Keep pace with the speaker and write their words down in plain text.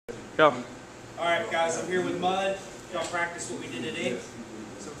Go. Alright guys, I'm here with Mud. Y'all practice what we did today.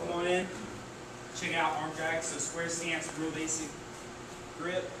 So come on in. Check out arm drag. So square stance, real basic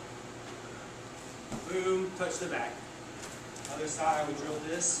grip. Boom, touch the back. Other side, we drill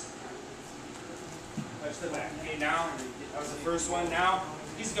this. Touch the back. Okay, now, that was the first one. Now,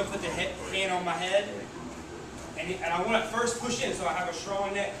 he's going to put the hand on my head. And I want to first push in so I have a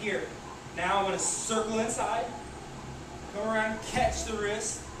strong neck here. Now I'm going to circle inside. Come around, catch the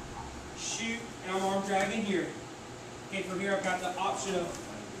wrist. Shoot, and I'm arm dragging here. Okay, from here I've got the option of,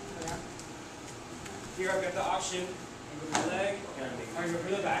 I go for the leg, I go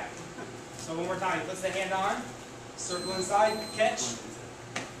for the back. So one more time, he puts the hand on, circle inside, catch,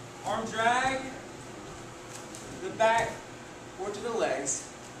 arm drag, to the back, or to the legs.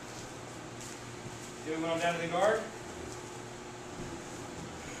 Do it when I'm down to the guard.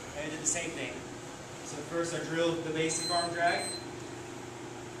 And I did the same thing. So first I drilled the basic arm drag.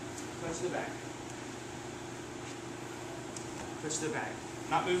 Touch the back. Touch the back.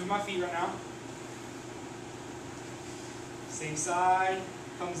 Not moving my feet right now. Same side.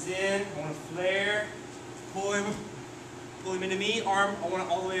 Comes in. I want to flare. Pull him into me. Arm, I want it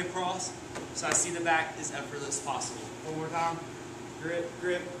all the way across. So I see the back as effortless as possible. One more time. Grip,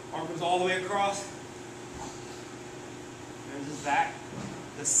 grip. Arm comes all the way across. There's his back.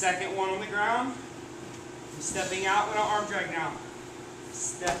 The second one on the ground. I'm stepping out when I arm drag now.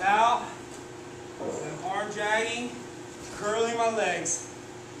 Step out, and arm dragging, curling my legs.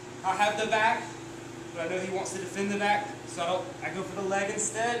 I have the back, but I know he wants to defend the back, so I go for the leg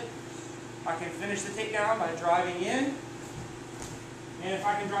instead. I can finish the takedown by driving in, and if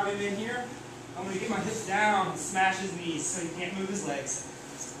I can drive him in here, I'm going to get my hips down and smash his knees so he can't move his legs.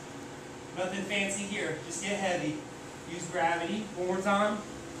 Nothing fancy here, just get heavy. Use gravity. One more time.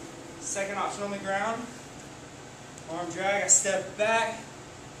 Second option on the ground. Arm drag, I step back,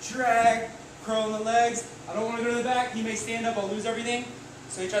 drag, curl in the legs. I don't want to go to the back. He may stand up, I'll lose everything.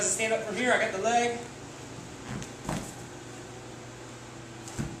 So he tries to stand up from here, I got the leg.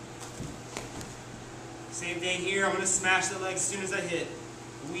 Same thing here, I'm going to smash the legs as soon as I hit.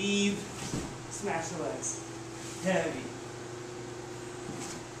 Weave, smash the legs. Heavy.